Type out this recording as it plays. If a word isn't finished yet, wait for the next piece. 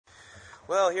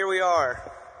Well, here we are.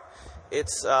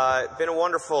 It's been a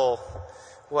wonderful,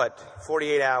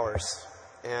 48 hours.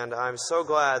 And I'm so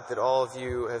glad that all of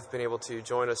you have been able to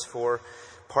join us for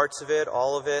parts of it,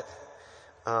 all of it.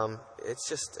 It's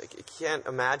just, I can't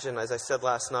imagine, as I said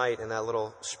last night in that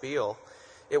little spiel,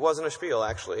 it wasn't a spiel,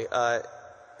 actually.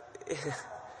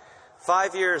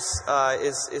 5 years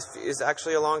is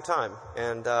actually a long time.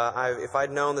 And if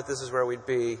I'd known that this is where we'd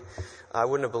be, I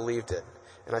wouldn't have believed it.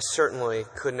 And I certainly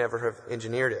could never have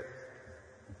engineered it.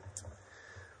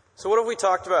 So what have we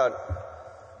talked about?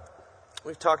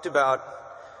 We've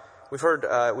heard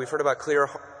about clear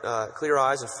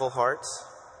eyes and full hearts.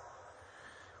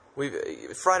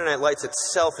 Friday Night Lights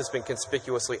itself has been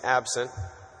conspicuously absent.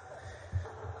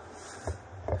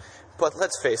 But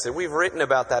let's face it, we've written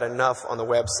about that enough on the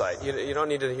website. You don't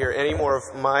need to hear any more of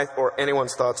my or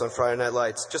anyone's thoughts on Friday Night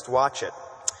Lights. Just watch it.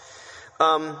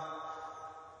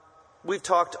 We've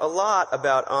talked a lot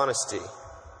about honesty.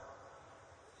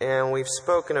 And we've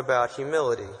spoken about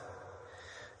humility.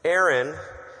 Aaron,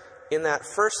 in that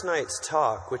first night's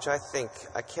talk, which I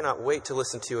cannot wait to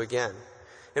listen to again.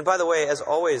 And by the way, as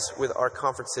always with our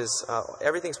conferences,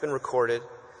 everything's been recorded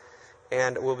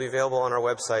and will be available on our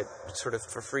website sort of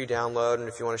for free download. And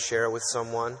if you want to share it with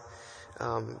someone,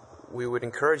 we would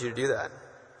encourage you to do that.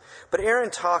 But Aaron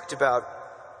talked about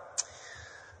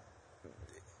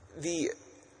the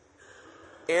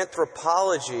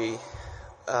anthropology,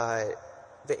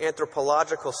 the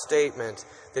anthropological statement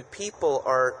that people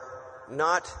are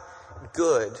not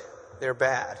good, they're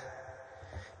bad.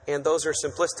 And those are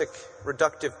simplistic,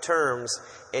 reductive terms,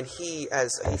 and he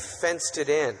fenced it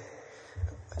in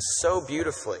so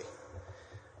beautifully,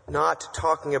 not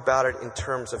talking about it in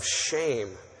terms of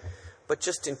shame, but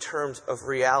just in terms of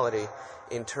reality,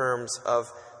 in terms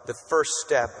of the first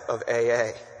step of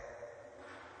AA.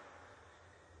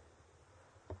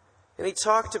 And he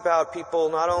talked about people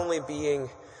not only being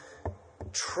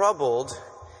troubled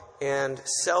and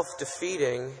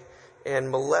self-defeating and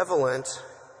malevolent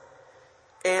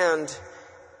and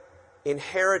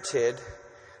inherited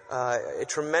a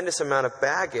tremendous amount of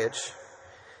baggage.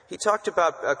 He talked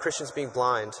about Christians being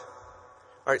blind.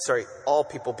 All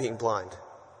people being blind.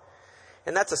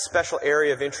 And that's a special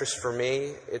area of interest for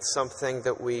me. It's something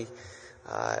that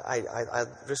I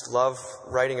just love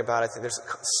writing about. I think there's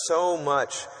so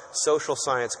much social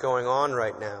science going on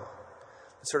right now.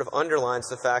 It sort of underlines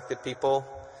the fact that people,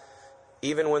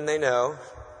 even when they know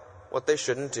what they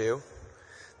shouldn't do,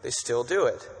 they still do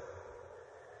it.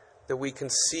 That we can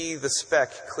see the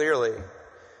speck clearly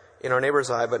in our neighbor's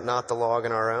eye, but not the log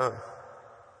in our own.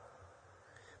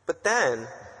 But then,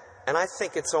 and I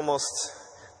think it's almost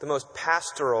the most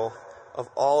pastoral of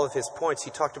all of his points,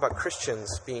 he talked about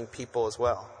Christians being people as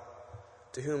well,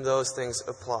 to whom those things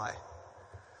apply.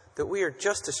 That we are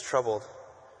just as troubled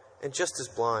and just as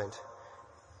blind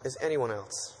as anyone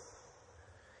else.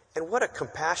 And what a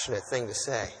compassionate thing to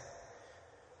say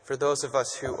for those of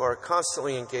us who are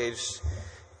constantly engaged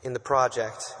in the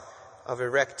project of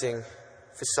erecting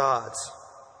facades.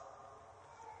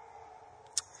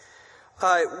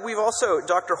 We've also,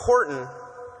 Dr. Horton,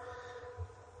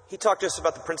 he talked to us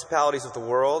about the principalities of the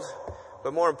world,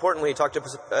 but more importantly, he talked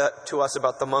to us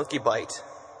about the monkey bite.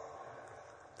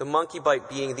 The monkey bite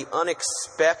being the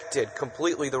unexpected,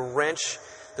 completely the wrench,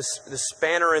 the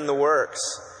spanner in the works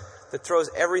that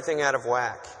throws everything out of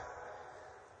whack.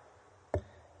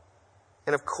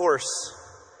 And of course,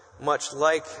 much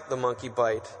like the monkey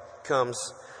bite comes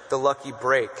the lucky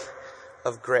break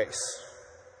of grace.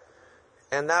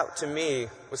 And that, to me,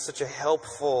 was such a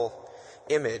helpful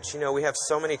image. You know, we have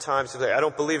so many times, I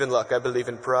don't believe in luck, I believe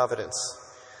in providence.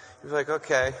 You're like,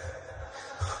 okay.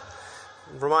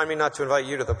 Remind me not to invite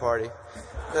you to the party.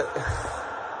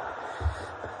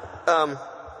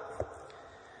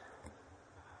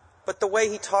 But the way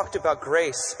he talked about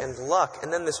grace and luck,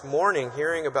 and then this morning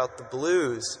hearing about the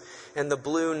blues and the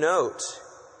blue note,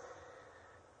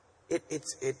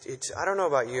 it's I don't know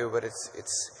about you, but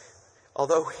it's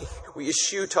although we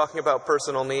eschew talking about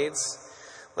personal needs,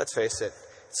 let's face it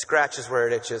scratches where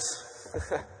it itches.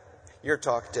 Your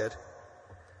talk did.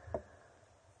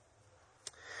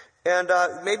 And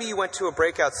maybe you went to a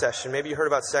breakout session. Maybe you heard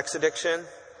about sex addiction,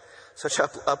 such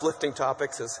uplifting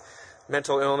topics as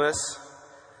mental illness.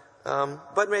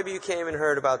 But maybe you came and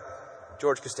heard about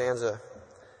George Costanza,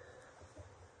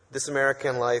 This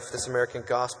American Life, This American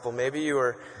Gospel. Maybe you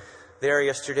were there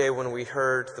yesterday when we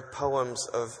heard the poems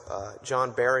of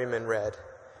John Berryman read.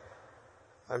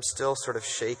 I'm still sort of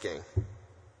shaking.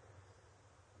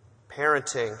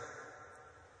 Parenting.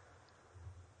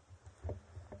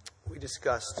 We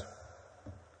discussed.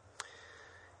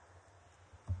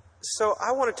 So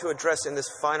I wanted to address in this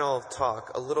final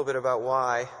talk a little bit about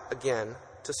why, again,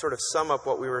 to sort of sum up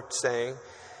what we were saying,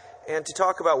 and to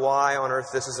talk about why on earth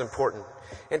this is important.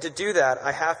 And to do that,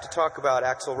 I have to talk about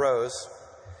Axl Rose,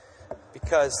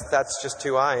 because that's just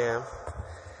who I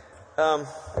am.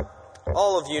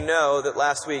 All of you know that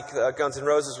last week Guns N'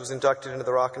 Roses was inducted into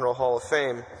the Rock and Roll Hall of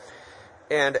Fame,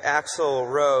 and Axl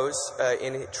Rose,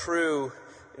 in true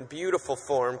and beautiful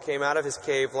form, came out of his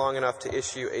cave long enough to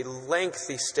issue a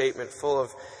lengthy statement full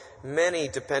of many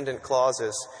dependent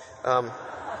clauses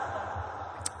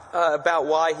about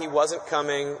why he wasn't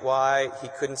coming, why he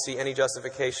couldn't see any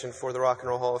justification for the Rock and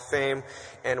Roll Hall of Fame,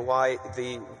 and why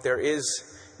there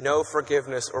is no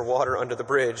forgiveness or water under the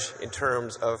bridge in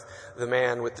terms of the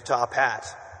man with the top hat.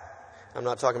 I'm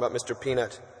not talking about Mr.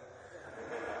 Peanut.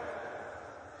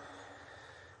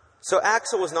 So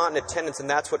Axl was not in attendance, and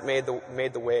that's what made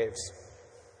the waves.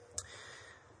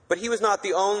 But he was not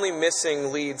the only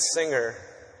missing lead singer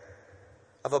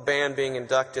of a band being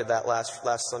inducted that last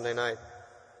Sunday night.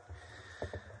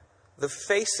 The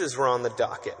Faces were on the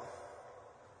docket,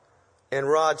 and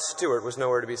Rod Stewart was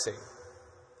nowhere to be seen.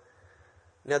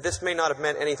 Now, this may not have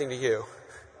meant anything to you,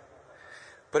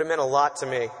 but it meant a lot to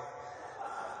me.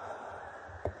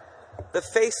 The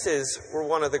Faces were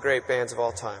one of the great bands of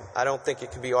all time. I don't think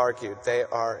it can be argued. They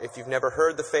are, if you've never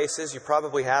heard the Faces, you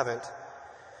probably haven't,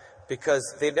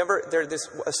 because they're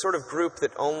a sort of group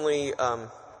that only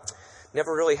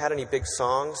never really had any big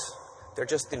songs. They're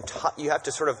just, you have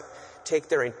to sort of take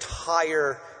their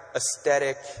entire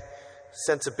aesthetic,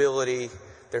 sensibility,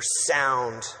 their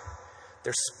sound,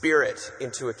 their spirit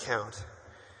into account.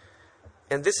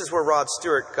 And this is where Rod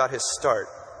Stewart got his start,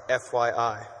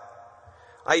 FYI.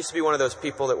 I used to be one of those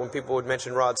people that when people would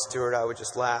mention Rod Stewart, I would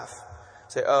just laugh.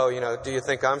 Say, oh, do you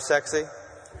think I'm sexy?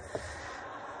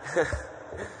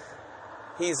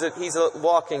 He's a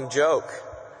walking joke.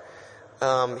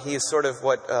 He's sort of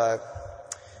what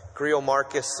Greil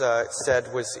Marcus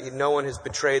said was, no one has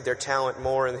betrayed their talent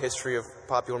more in the history of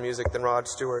popular music than Rod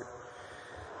Stewart.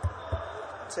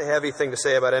 It's a heavy thing to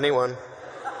say about anyone.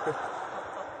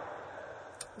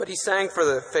 But he sang for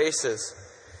the Faces.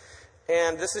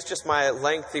 And this is just my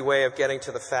lengthy way of getting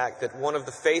to the fact that one of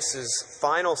the Faces'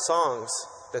 final songs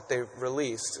that they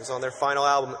released is on their final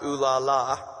album, Ooh La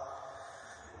La,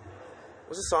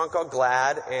 was a song called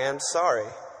Glad and Sorry.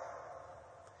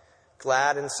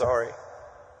 Glad and Sorry.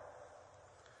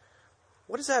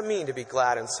 What does that mean, to be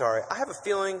glad and sorry? I have a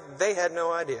feeling they had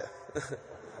no idea.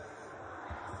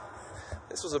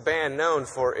 This was a band known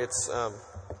for its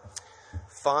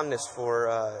fondness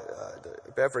for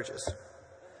beverages.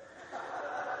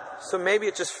 So maybe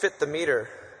it just fit the meter.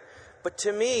 But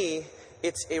to me,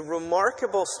 it's a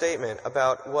remarkable statement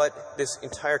about what this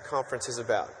entire conference is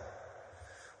about.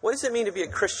 What does it mean to be a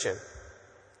Christian?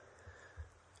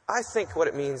 I think what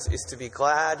it means is to be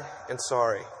glad and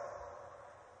sorry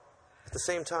at the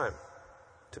same time.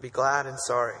 To be glad and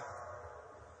sorry.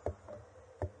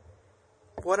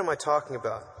 What am I talking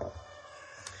about?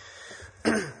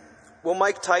 Well,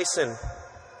 Mike Tyson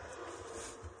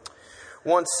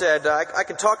once said, I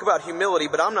can talk about humility,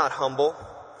 but I'm not humble.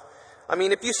 I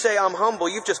mean, if you say I'm humble,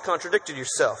 you've just contradicted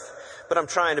yourself. But I'm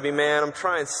trying to be, man. I'm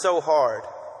trying so hard.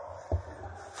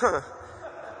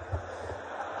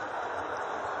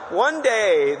 One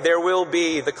day, there will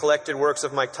be the collected works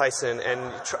of Mike Tyson, and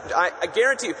I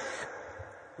guarantee you,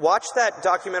 watch that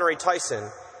documentary Tyson.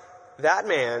 That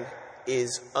man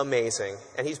is amazing,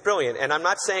 and he's brilliant. And I'm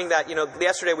not saying that,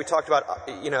 yesterday we talked about,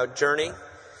 Journey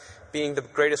being the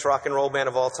greatest rock and roll band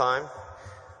of all time.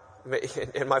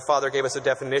 And my father gave us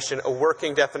a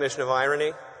working definition of irony.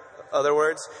 In other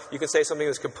words, you can say something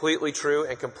that's completely true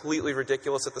and completely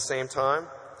ridiculous at the same time.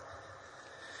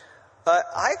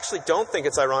 I actually don't think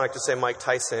it's ironic to say Mike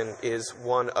Tyson is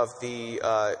one of the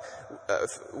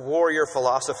warrior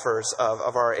philosophers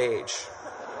of our age.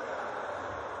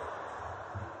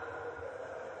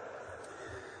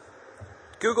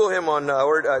 Google him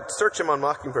or search him on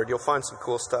Mockingbird. You'll find some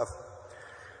cool stuff.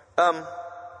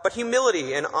 But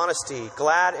humility and honesty,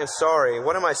 glad and sorry,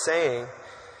 what am I saying?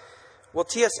 Well,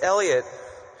 T.S. Eliot,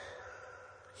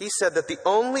 he said that the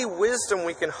only wisdom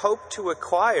we can hope to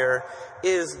acquire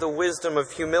is the wisdom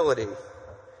of humility.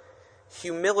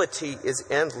 Humility is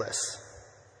endless.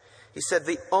 He said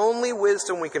the only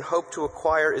wisdom we can hope to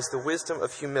acquire is the wisdom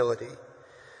of humility,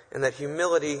 and that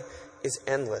humility is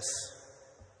endless.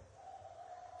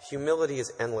 Humility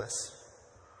is endless.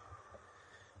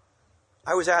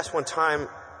 I was asked one time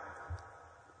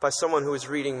by someone who was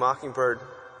reading Mockingbird,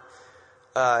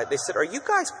 they said, "Are you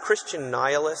guys Christian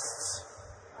nihilists?"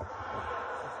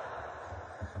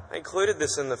 I included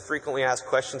this in the frequently asked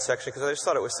questions section because I just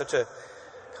thought it was such a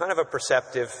kind of a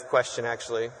perceptive question,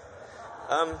 actually.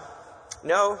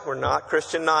 No, we're not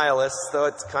Christian nihilists, though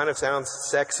it kind of sounds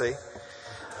sexy.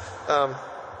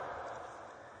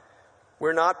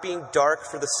 We're not being dark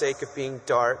for the sake of being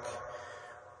dark.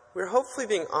 We're hopefully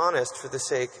being honest for the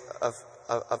sake of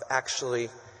actually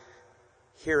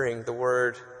hearing the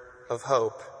word of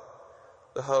hope,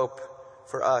 the hope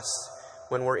for us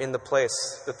when we're in the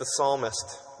place that the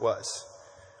psalmist was.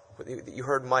 You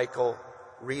heard Michael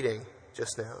reading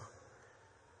just now.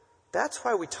 That's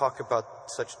why we talk about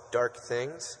such dark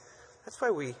things. That's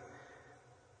why we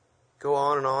go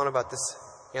on and on about this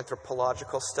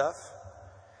anthropological stuff.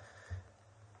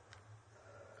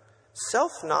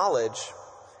 Self-knowledge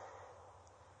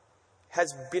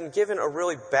has been given a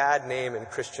really bad name in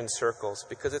Christian circles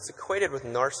because it's equated with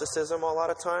narcissism a lot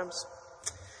of times.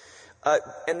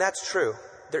 And that's true.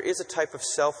 There is a type of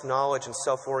self-knowledge and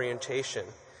self-orientation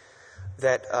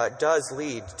that does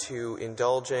lead to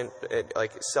indulgent,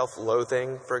 like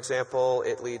self-loathing, for example.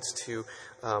 It leads to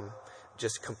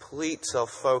just complete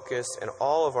self-focus and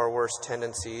all of our worst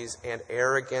tendencies and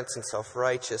arrogance and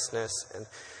self-righteousness. And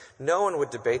no one would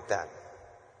debate that.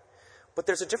 But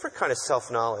there's a different kind of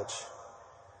self-knowledge,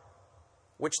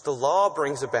 which the law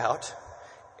brings about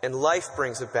and life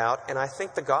brings about, and I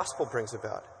think the gospel brings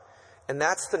about. And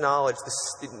that's the knowledge,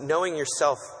 knowing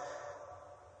yourself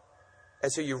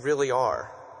as who you really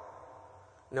are,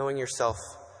 knowing yourself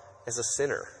as a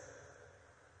sinner,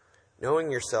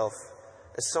 knowing yourself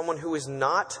as someone who is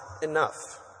not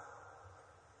enough.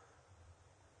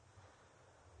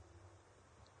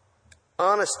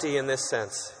 Honesty, in this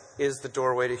sense, is the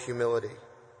doorway to humility.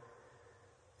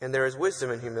 And there is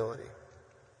wisdom in humility.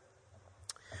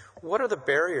 What are the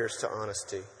barriers to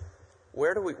honesty?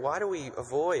 Why do we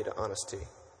avoid honesty?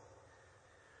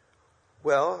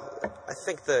 Well, I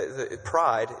think the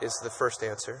pride is the first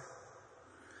answer.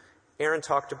 Aaron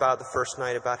talked about the first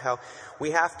night about how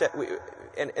we have to,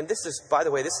 and this is, by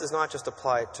the way, this does not just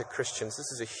apply to Christians.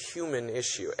 This is a human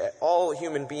issue. All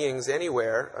human beings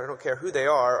anywhere, I don't care who they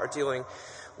are dealing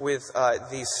with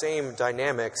these same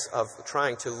dynamics of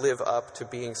trying to live up to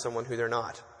being someone who they're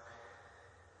not.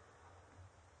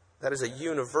 That is a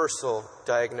universal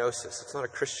diagnosis. It's not a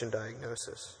Christian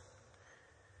diagnosis.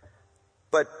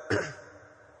 But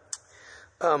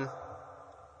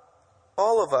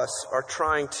all of us are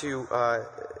trying to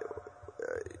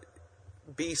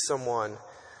be someone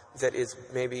that is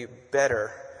maybe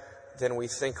better than we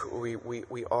think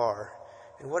we are.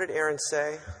 And what did Aaron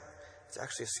say? It's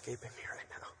actually escaping me right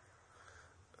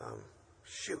now.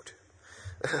 Shoot.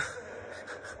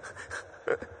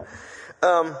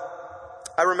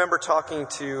 I remember talking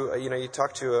to, you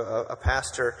talk to a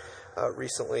pastor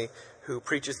recently who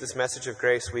preaches this message of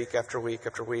grace week after week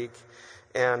after week.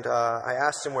 And I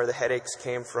asked him where the headaches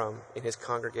came from in his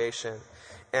congregation.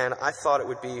 And I thought it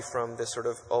would be from the sort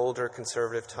of older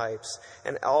conservative types.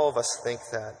 And all of us think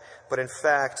that. But in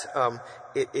fact,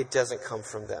 it doesn't come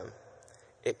from them.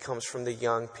 It comes from the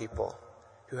young people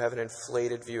who have an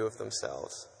inflated view of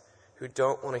themselves, who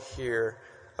don't want to hear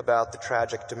about the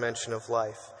tragic dimension of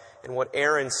life. And what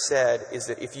Aaron said is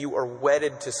that if you are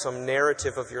wedded to some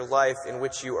narrative of your life in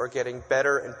which you are getting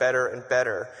better and better and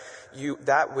better,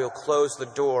 that will close the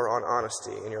door on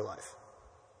honesty in your life.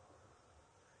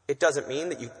 It doesn't mean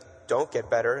that you don't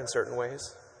get better in certain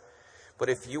ways. But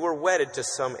if you are wedded to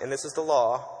some, and this is the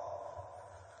law,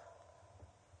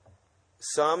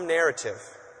 some narrative,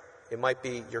 it might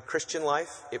be your Christian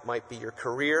life, it might be your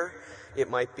career, it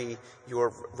might be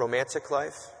your romantic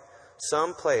life,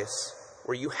 some place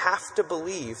where you have to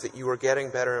believe that you are getting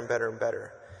better and better and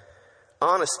better.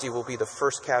 Honesty will be the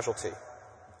first casualty.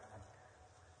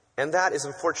 And that is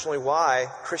unfortunately why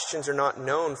Christians are not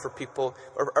known for people,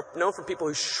 or are known for people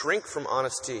who shrink from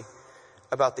honesty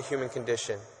about the human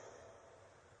condition.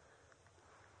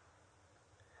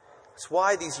 It's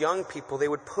why these young people, they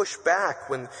would push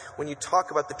back when you talk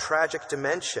about the tragic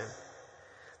dimension.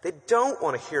 They don't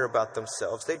want to hear about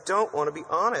themselves. They don't want to be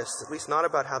honest, at least not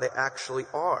about how they actually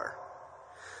are.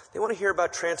 They want to hear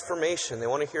about transformation. They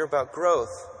want to hear about growth.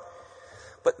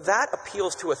 But that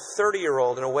appeals to a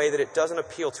 30-year-old in a way that it doesn't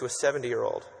appeal to a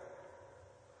 70-year-old.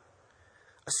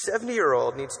 A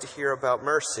 70-year-old needs to hear about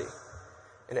mercy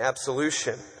and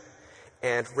absolution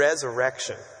and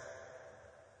resurrection.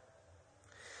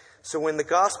 So when the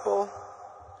gospel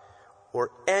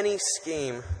or any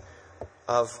scheme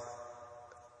of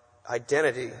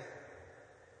identity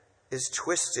is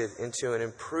twisted into an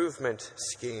improvement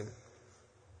scheme,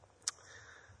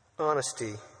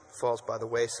 honesty falls by the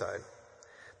wayside.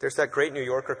 There's that great New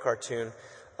Yorker cartoon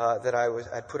that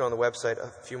I'd put on the website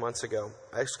a few months ago.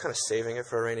 I was kind of saving it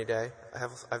for a rainy day. I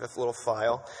have a little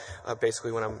file,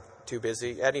 basically when I'm too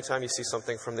busy. Anytime you see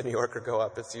something from the New Yorker go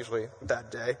up, it's usually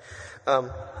that day.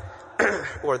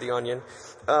 Or The Onion.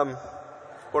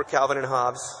 Or Calvin and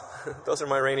Hobbes. Those are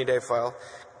my rainy day file.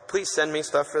 Please send me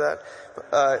stuff for that.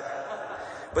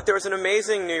 But there was an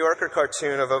amazing New Yorker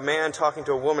cartoon of a man talking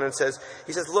to a woman and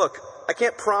he says, look, I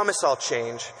can't promise I'll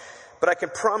change, but I can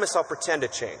promise I'll pretend to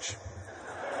change.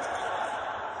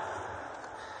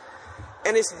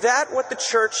 And is that what the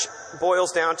church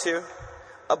boils down to?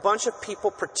 A bunch of people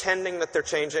pretending that they're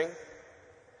changing?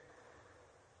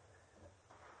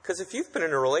 Because if you've been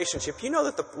in a relationship, you know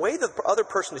that the way the other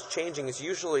person is changing is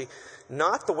usually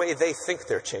not the way they think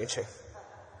they're changing.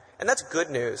 And that's good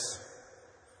news.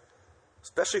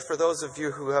 Especially for those of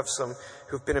you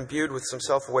who've been imbued with some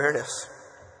self-awareness.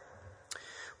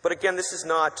 But again, it's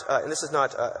not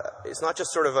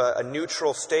just sort of a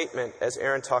neutral statement, as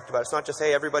Aaron talked about. It's not just,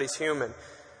 hey, everybody's human.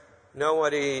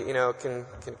 Nobody,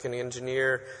 can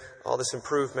engineer all this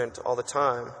improvement all the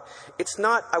time. It's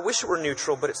not, I wish it were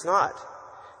neutral, but it's not.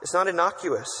 It's not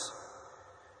innocuous.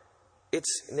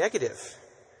 It's negative.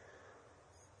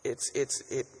 It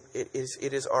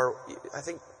is our, I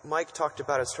think Mike talked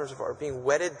about it in terms of our being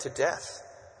wedded to death.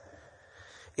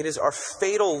 It is our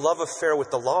fatal love affair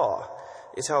with the law,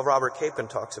 is how Robert Capon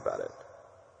talks about it.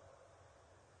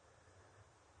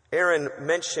 Aaron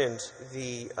mentioned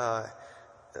the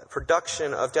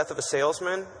production of Death of a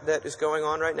Salesman that is going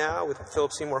on right now with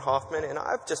Philip Seymour Hoffman, and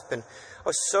I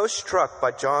was so struck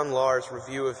by John Lahr's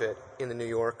review of it in the New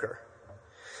Yorker.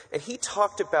 And he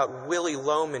talked about Willy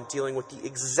Loman dealing with the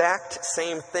exact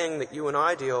same thing that you and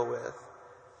I deal with.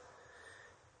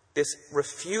 This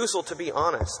refusal to be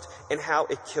honest and how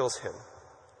it kills him.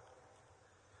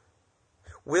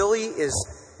 Willie,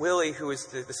 who is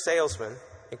the salesman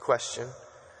in question,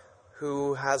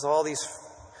 who has all these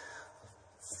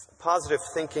positive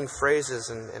thinking phrases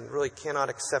and really cannot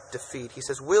accept defeat. He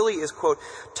says, Willie is, quote,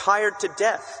 tired to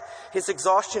death. His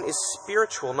exhaustion is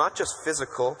spiritual, not just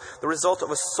physical, the result of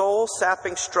a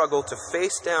soul-sapping struggle to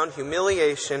face down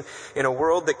humiliation in a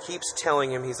world that keeps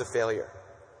telling him he's a failure.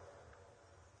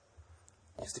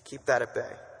 He has to keep that at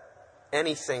bay.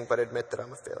 Anything but admit that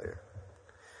I'm a failure.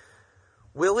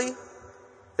 Willie,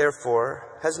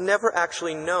 therefore, has never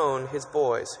actually known his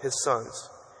boys, his sons.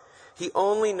 He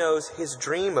only knows his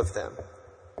dream of them.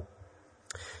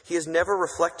 He has never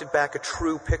reflected back a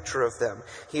true picture of them.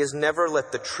 He has never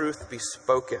let the truth be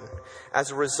spoken.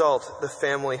 As a result, the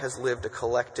family has lived a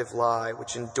collective lie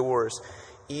which endures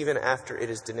even after it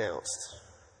is denounced.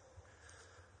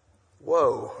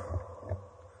 Whoa.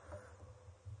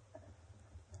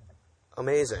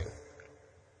 Amazing.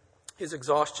 His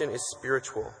exhaustion is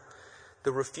spiritual.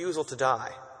 The refusal to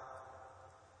die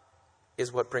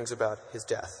is what brings about his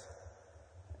death.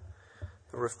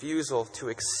 The refusal to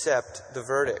accept the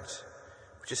verdict,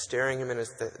 which is staring him in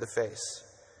the face,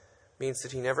 means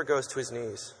that he never goes to his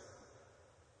knees.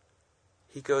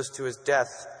 He goes to his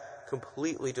death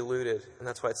completely deluded, and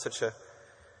that's why it's such a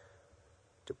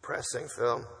depressing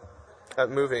film.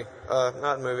 Movie.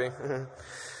 Not movie.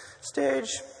 Stage.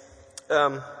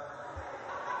 Well,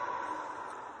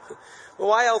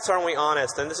 why else aren't we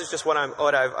honest? And this is just what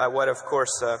of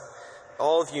course,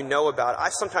 all of you know about. I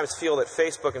sometimes feel that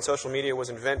Facebook and social media was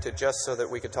invented just so that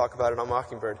we could talk about it on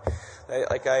Mockingbird.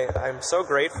 I'm so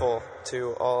grateful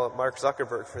to Mark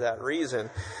Zuckerberg for that reason.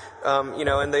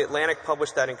 And the Atlantic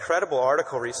published that incredible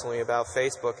article recently about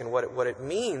Facebook and what it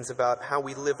means about how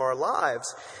we live our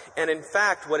lives. And in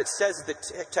fact, what it says is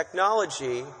that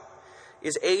technology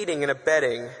is aiding and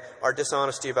abetting our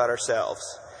dishonesty about ourselves.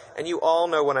 And you all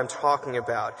know what I'm talking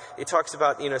about. It talks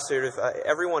about,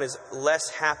 everyone is less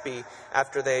happy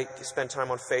after they spend time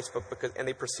on Facebook and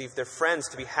they perceive their friends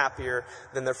to be happier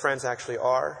than their friends actually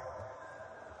are.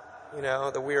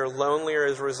 That we are lonelier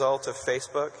as a result of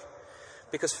Facebook.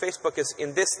 Because Facebook is,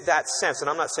 in that sense, and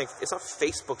I'm not saying, it's not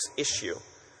Facebook's issue.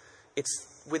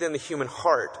 It's within the human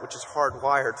heart, which is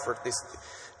hardwired for this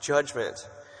judgment.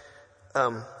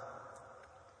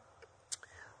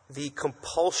 The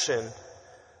compulsion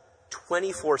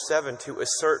 24/7 to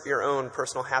assert your own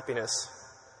personal happiness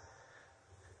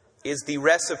is the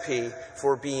recipe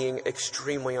for being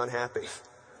extremely unhappy.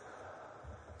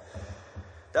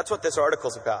 That's what this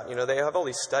article's about. They have all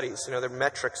these studies, their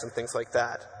metrics and things like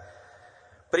that.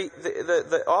 But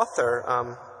the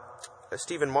author,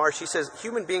 Stephen Marsh, he says,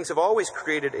 human beings have always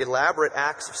created elaborate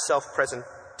acts of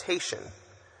self-presentation.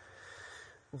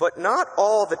 But not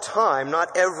all the time,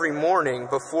 not every morning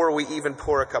before we even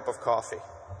pour a cup of coffee.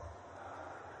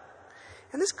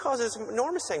 And this causes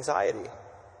enormous anxiety.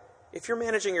 If you're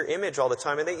managing your image all the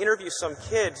time, and they interview some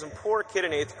poor kid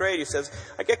in 8th grade who says,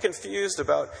 I get confused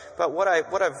about what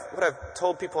I've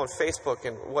told people on Facebook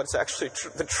and what's actually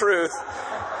the truth.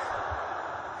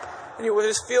 And you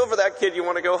just feel for that kid, you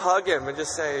want to go hug him and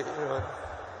just say,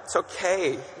 it's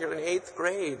okay. You're in 8th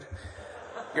grade.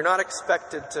 You're not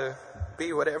expected to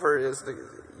be whatever it is that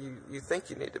you think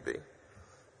you need to be.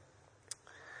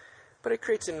 But it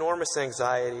creates enormous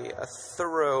anxiety, a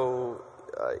thorough,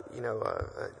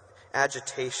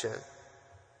 agitation. And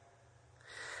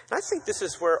I think this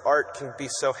is where art can be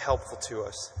so helpful to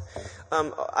us.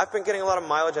 I've been getting a lot of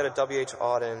mileage out of W.H.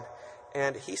 Auden,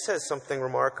 and he says something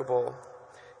remarkable.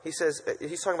 He says,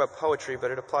 he's talking about poetry,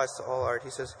 but it applies to all art.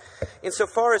 He says,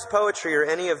 insofar as poetry or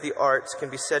any of the arts can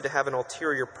be said to have an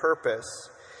ulterior purpose,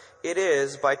 it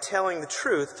is, by telling the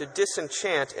truth, to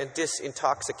disenchant and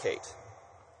disintoxicate.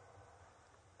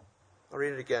 I'll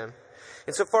read it again.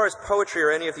 Insofar as poetry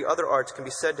or any of the other arts can be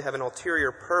said to have an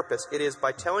ulterior purpose, it is,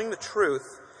 by telling the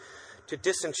truth, to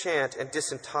disenchant and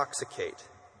disintoxicate.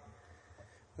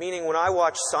 Meaning, when I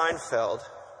watch Seinfeld,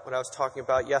 what I was talking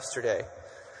about yesterday,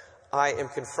 I am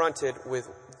confronted with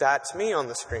that's me on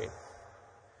the screen.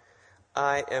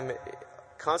 I am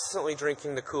constantly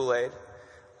drinking the Kool-Aid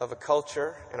of a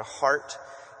culture and a heart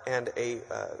and the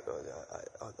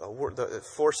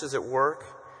forces at work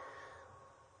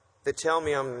that tell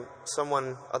me I'm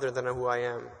someone other than who I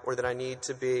am or that I need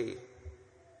to be.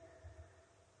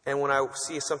 And when I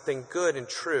see something good and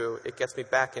true, it gets me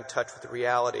back in touch with the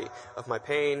reality of my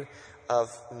pain, of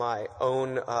my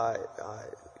own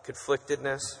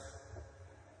conflictedness.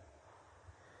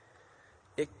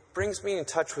 It brings me in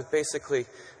touch with basically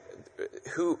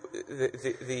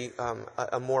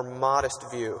a more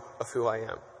modest view of who I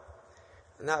am.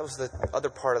 And that was the other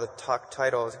part of the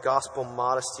title, is Gospel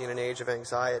Modesty in an Age of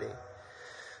Anxiety.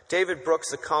 David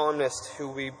Brooks, the columnist who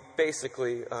we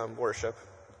basically worship.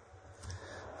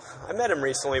 I met him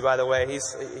recently, by the way.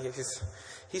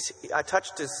 I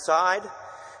touched his side,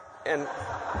 and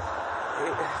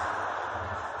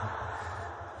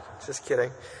just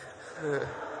kidding.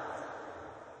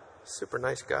 Super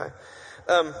nice guy.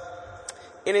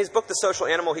 In his book, The Social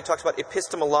Animal, he talks about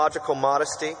epistemological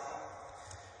modesty.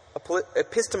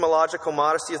 Epistemological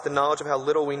modesty is the knowledge of how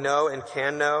little we know and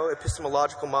can know.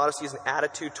 Epistemological modesty is an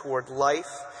attitude toward life.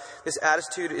 This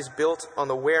attitude is built on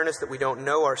the awareness that we don't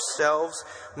know ourselves.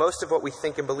 Most of what we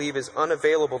think and believe is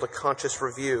unavailable to conscious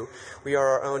review. We are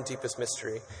our own deepest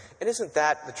mystery. And isn't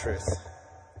that the truth?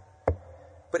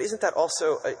 But isn't that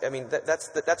also,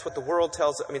 that's what the world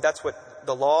tells us. That's what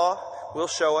the law will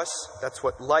show us. That's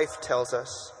what life tells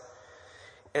us.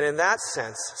 And in that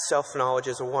sense, self-knowledge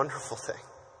is a wonderful thing.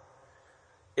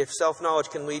 If self-knowledge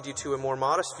can lead you to a more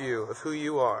modest view of who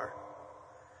you are,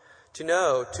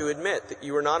 to admit that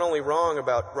you were not only wrong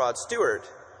about Rod Stewart,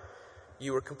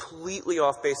 you were completely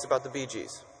off base about the Bee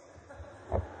Gees.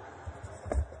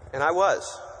 And I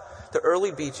was. The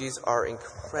early Bee Gees are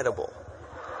incredible.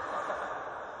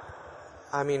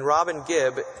 Robin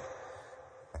Gibb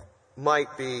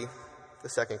might be the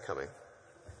second coming.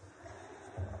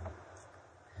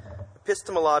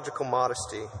 Epistemological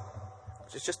modesty,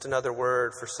 which is just another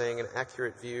word for saying an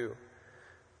accurate view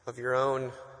of your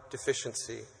own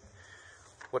deficiency.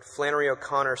 What Flannery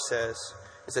O'Connor says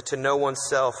is that to know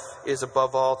oneself is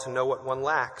above all to know what one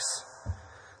lacks.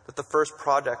 That the first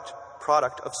product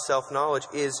of self-knowledge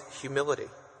is humility.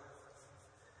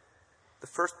 The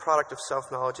first product of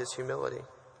self-knowledge is humility.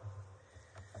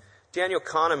 Daniel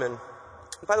Kahneman,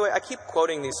 by the way, I keep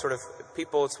quoting these sort of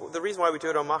people. It's the reason why we do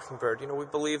it on Mockingbird. We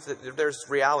believe that there's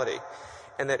reality.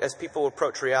 And that as people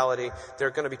approach reality,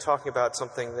 they're going to be talking about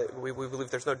something that we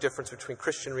believe there's no difference between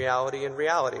Christian reality and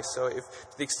reality. So if,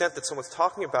 to the extent that someone's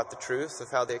talking about the truth of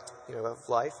how they, of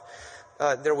life,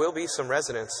 there will be some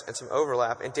resonance and some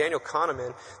overlap. And Daniel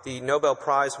Kahneman, the Nobel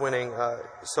Prize winning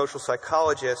social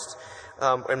psychologist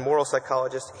and moral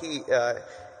psychologist,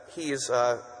 he's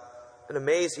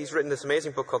written this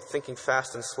amazing book called Thinking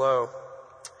Fast and Slow.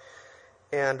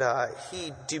 And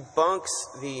he debunks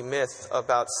the myth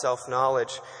about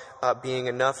self-knowledge being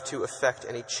enough to affect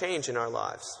any change in our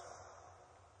lives.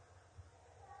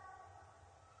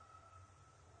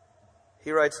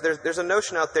 He writes, there's a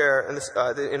notion out there, in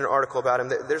an article about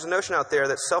him, there's a notion out there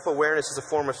that self-awareness is a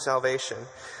form of salvation,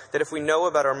 that if we know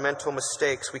about our mental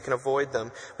mistakes, we can avoid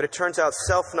them. But it turns out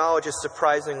self-knowledge is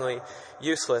surprisingly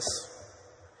useless.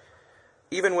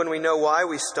 Even when we know why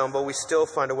we stumble, we still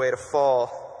find a way to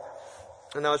fall.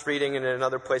 And I was reading in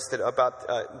another place that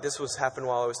about this happened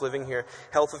while I was living here.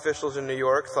 Health officials in New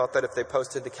York thought that if they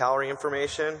posted the calorie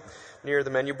information near the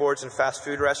menu boards in fast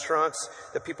food restaurants,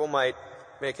 that people might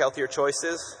make healthier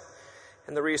choices.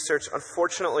 And the research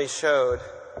unfortunately showed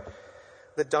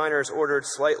that diners ordered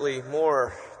slightly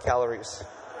more calories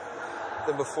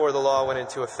than before the law went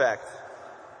into effect.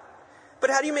 But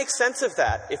how do you make sense of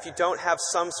that if you don't have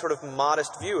some sort of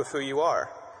modest view of who you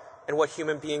are and what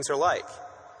human beings are like?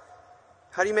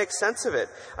 How do you make sense of it?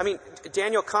 I mean,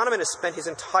 Daniel Kahneman has spent his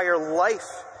entire life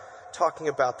talking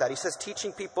about that. He says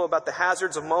teaching people about the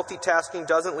hazards of multitasking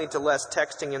doesn't lead to less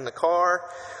texting in the car.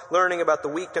 Learning about the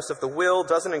weakness of the will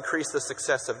doesn't increase the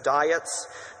success of diets.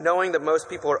 Knowing that most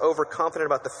people are overconfident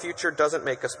about the future doesn't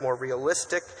make us more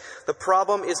realistic. The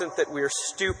problem isn't that we're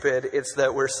stupid, it's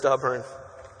that we're stubborn.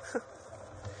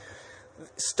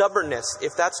 Stubbornness,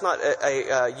 if that's not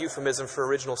a euphemism for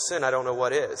original sin, I don't know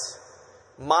what is.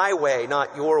 My way,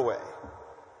 not your way.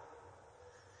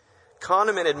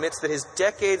 Kahneman admits that his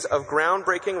decades of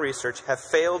groundbreaking research have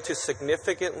failed to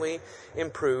significantly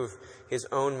improve his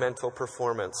own mental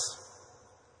performance.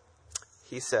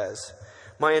 He says,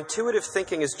 "My intuitive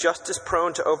thinking is just as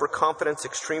prone to overconfidence,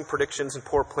 extreme predictions, and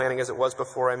poor planning as it was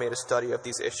before I made a study of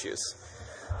these issues."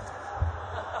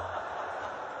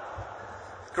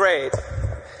 Great.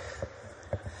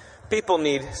 People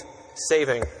need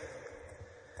saving.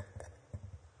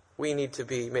 We need to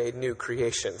be made new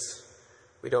creations.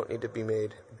 We don't need to be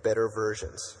made better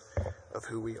versions of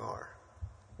who we are.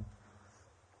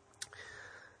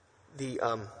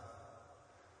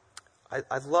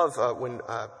 I love when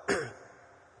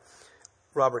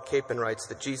Robert Capon writes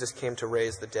that Jesus came to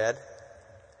raise the dead,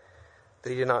 that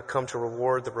he did not come to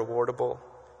reward the rewardable,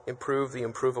 improve the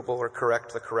improvable, or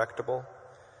correct the correctable.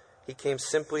 He came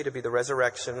simply to be the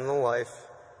resurrection and the life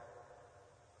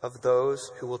of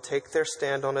those who will take their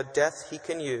stand on a death he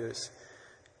can use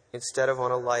instead of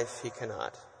on a life he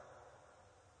cannot.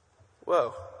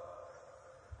 Whoa.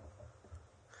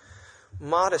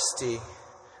 Modesty,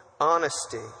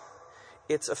 honesty,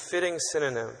 it's a fitting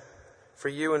synonym for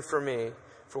you and for me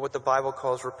for what the Bible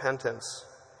calls repentance.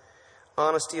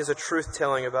 Honesty is a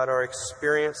truth-telling about our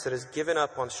experience that has given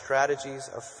up on strategies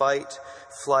of fight,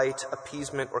 flight,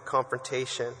 appeasement, or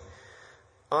confrontation.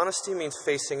 Honesty means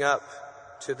facing up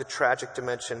to the tragic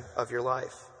dimension of your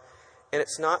life. And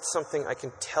it's not something I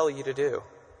can tell you to do.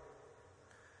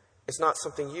 It's not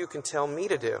something you can tell me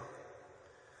to do.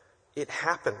 It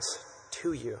happens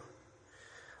to you.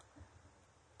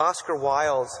 Oscar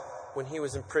Wilde, when he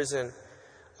was in prison,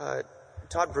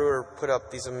 Todd Brewer put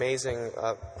up these amazing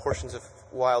portions of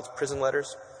Wilde's prison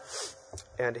letters.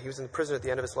 And he was in prison at the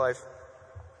end of his life.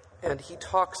 And he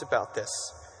talks about this.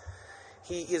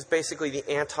 He is basically the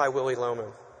anti-Willy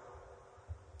Loman.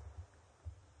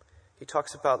 He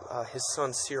talks about his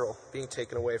son Cyril being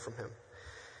taken away from him.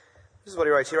 This is what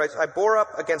he writes. He writes, "I bore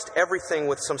up against everything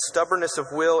with some stubbornness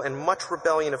of will and much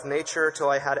rebellion of nature till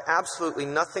I had absolutely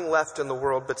nothing left in the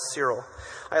world but Cyril.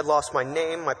 I had lost my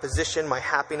name, my position, my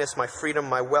happiness, my freedom,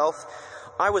 my wealth.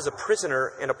 I was a prisoner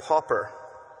and a pauper.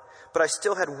 But I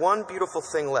still had one beautiful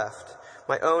thing left,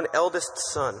 my own eldest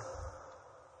son.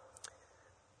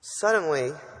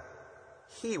 Suddenly,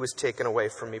 he was taken away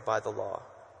from me by the law.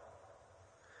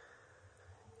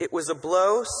 It was a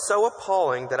blow so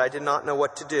appalling that I did not know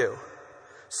what to do.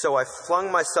 So I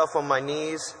flung myself on my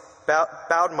knees,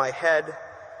 bowed my head,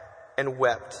 and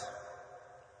wept.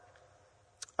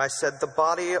 I said, 'The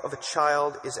body of a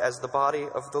child is as the body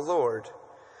of the Lord.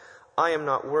 I am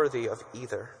not worthy of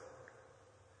either.'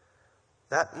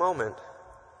 That moment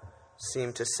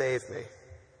seemed to save me.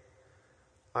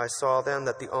 I saw then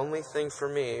that the only thing for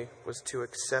me was to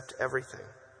accept everything.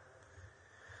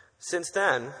 Since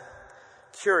then,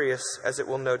 curious as it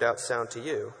will no doubt sound to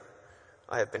you,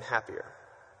 I have been happier."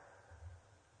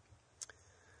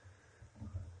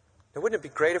 Now, wouldn't it be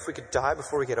great if we could die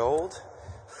before we get old?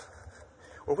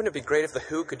 Or wouldn't it be great if the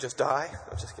Who could just die?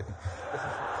 I'm just kidding.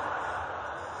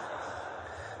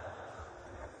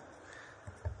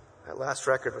 That last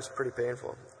record was pretty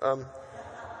painful.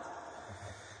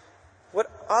 What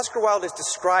Oscar Wilde is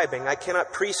describing, I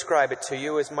cannot prescribe it to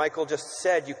you. As Michael just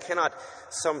said, you cannot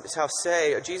somehow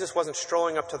say, Jesus wasn't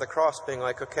strolling up to the cross being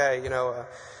like, okay,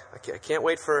 I can't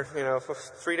wait for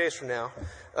 3 days from now.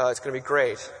 It's going to be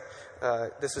great.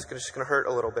 This is just going to hurt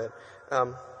a little bit.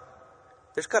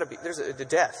 There's the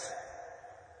death.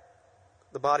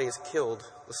 The body is killed.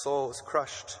 The soul is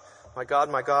crushed. My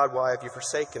God, why have you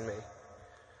forsaken me?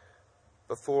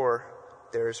 Before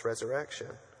there is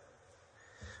resurrection.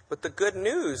 But the good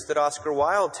news that Oscar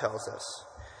Wilde tells us,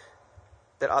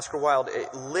 that Oscar Wilde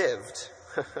lived,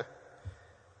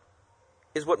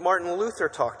 is what Martin Luther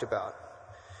talked about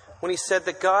when he said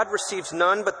that God receives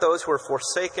none but those who are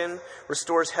forsaken,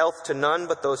 restores health to none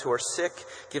but those who are sick,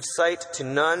 gives sight to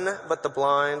none but the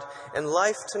blind, and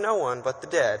life to no one but the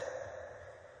dead.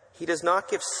 He does not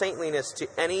give saintliness to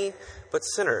any but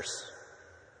sinners,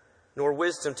 nor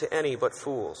wisdom to any but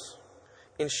fools.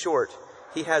 In short,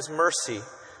 he has mercy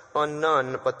on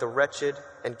none but the wretched,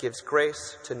 and gives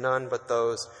grace to none but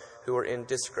those who are in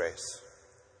disgrace.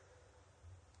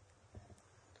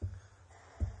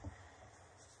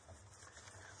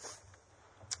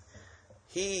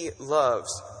 He loves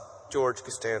George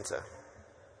Costanza.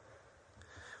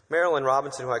 Marilyn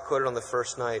Robinson, who I quoted on the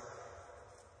first night,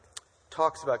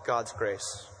 talks about God's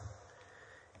grace.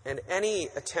 And any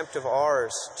attempt of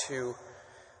ours to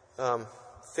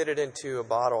fit it into a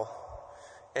bottle,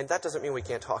 and that doesn't mean we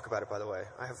can't talk about it, by the way.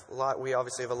 We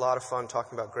obviously have a lot of fun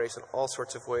talking about grace in all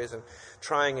sorts of ways and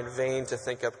trying in vain to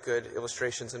think up good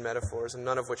illustrations and metaphors, and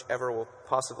none of which ever will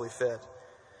possibly fit.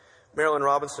 Marilyn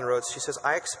Robinson wrote, she says,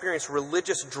 "I experience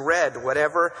religious dread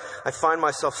whenever I find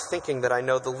myself thinking that I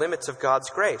know the limits of God's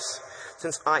grace,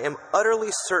 since I am utterly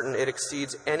certain it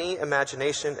exceeds any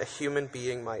imagination a human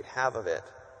being might have of it."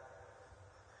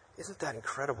 Isn't that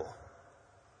incredible?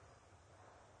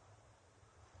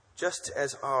 Just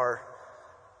as our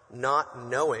not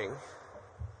knowing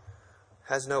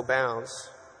has no bounds,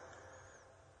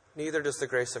 neither does the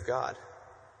grace of God.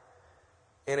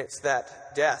 And it's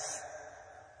that death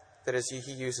that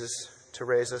he uses to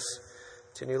raise us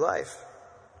to new life.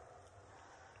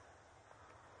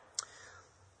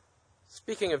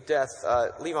 Speaking of death,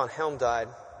 Levon Helm died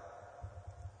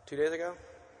 2 days ago.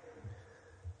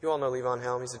 You all know Levon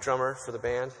Helm. He's a drummer for the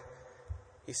band.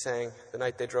 He sang The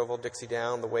Night They Drove Old Dixie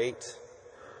Down, The Weight.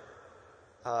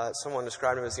 Someone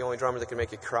described him as the only drummer that could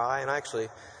make you cry. And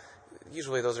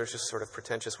usually those are just sort of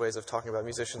pretentious ways of talking about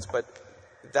musicians, but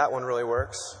that one really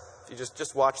works. If you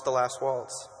just watch The Last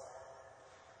Waltz.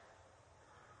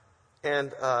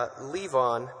 And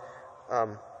Levon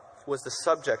was the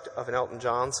subject of an Elton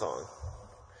John song.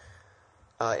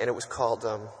 And it was called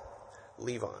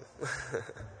Levon.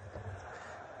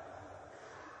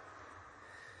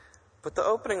 But the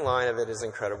opening line of it is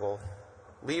incredible.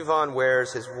 Levon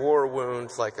wears his war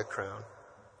wound like a crown.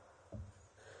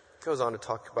 Goes on to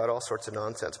talk about all sorts of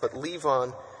nonsense. But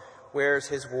Levon wears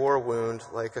his war wound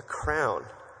like a crown.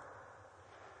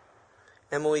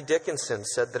 Emily Dickinson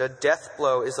said that a death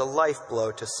blow is a life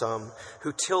blow to some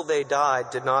who till they died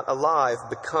did not alive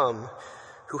become,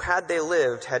 who had they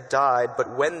lived had died, but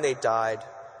when they died,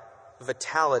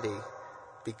 vitality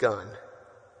begun.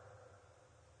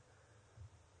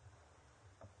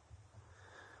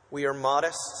 We are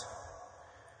modest.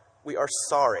 We are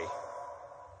sorry.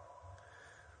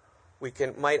 We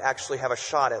might actually have a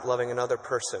shot at loving another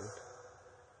person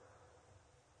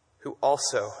who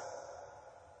also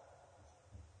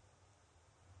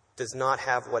does not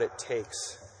have what it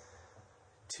takes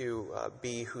to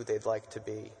be who they'd like to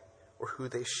be or who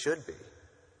they should be.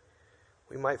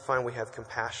 We might find we have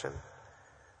compassion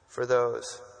for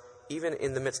those, even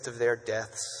in the midst of their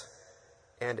deaths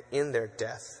and in their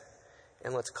death.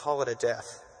 And let's call it a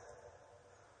death.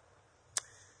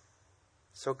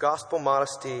 So gospel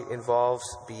modesty involves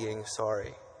being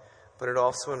sorry, but it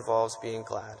also involves being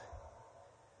glad.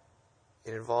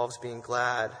 It involves being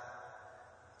glad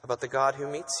about the God who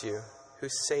meets you, who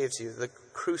saves you, the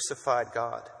crucified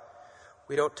God.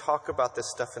 We don't talk about this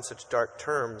stuff in such dark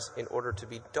terms in order to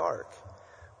be dark.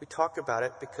 We talk about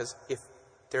it because if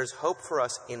there's hope for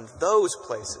us in those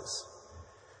places,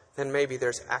 then maybe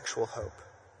there's actual hope.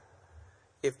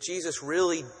 If Jesus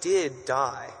really did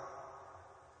die,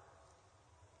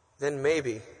 then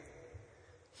maybe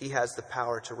he has the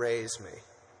power to raise me.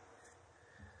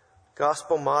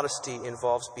 Gospel modesty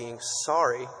involves being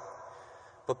sorry,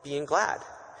 but being glad,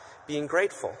 being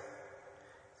grateful.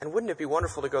 And wouldn't it be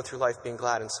wonderful to go through life being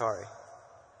glad and sorry?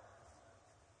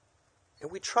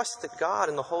 And we trust that God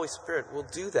and the Holy Spirit will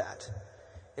do that.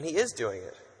 And he is doing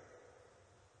it.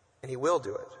 And he will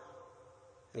do it.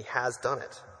 And he has done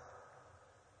it.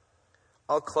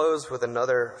 I'll close with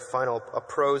a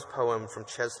prose poem from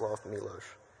Czeslaw Milosz,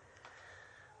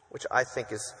 which I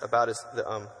think is about as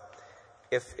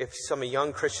if some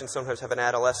young Christians sometimes have an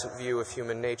adolescent view of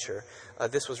human nature,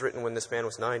 this was written when this man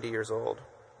was 90 years old.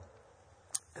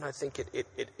 And I think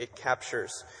it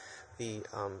captures the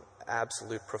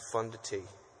absolute profundity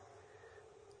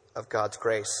of God's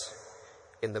grace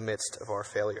in the midst of our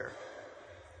failure.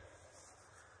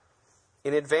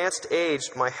 In advanced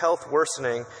age, my health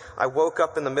worsening, I woke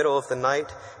up in the middle of the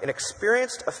night and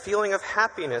experienced a feeling of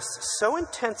happiness so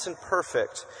intense and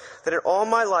perfect that in all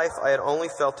my life I had only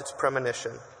felt its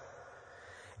premonition.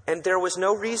 And there was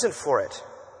no reason for it.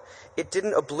 It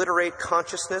didn't obliterate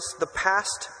consciousness. The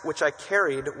past which I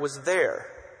carried was there,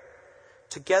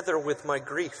 together with my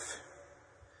grief.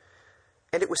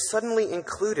 And it was suddenly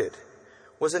included,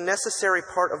 was a necessary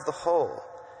part of the whole,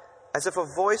 as if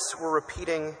a voice were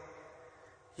repeating,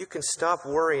 "You can stop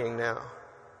worrying now.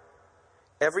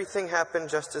 Everything happened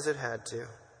just as it had to.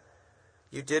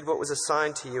 You did what was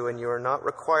assigned to you, and you are not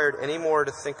required anymore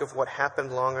to think of what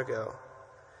happened long ago."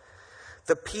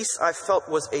 The peace I felt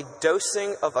was a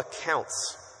dosing of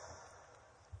accounts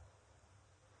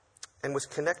and was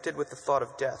connected with the thought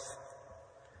of death.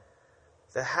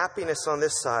 The happiness on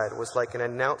this side was like an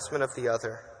announcement of the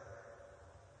other.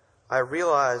 I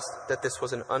realized that this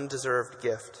was an undeserved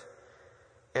gift,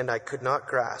 and I could not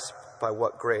grasp by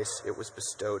what grace it was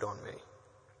bestowed on me.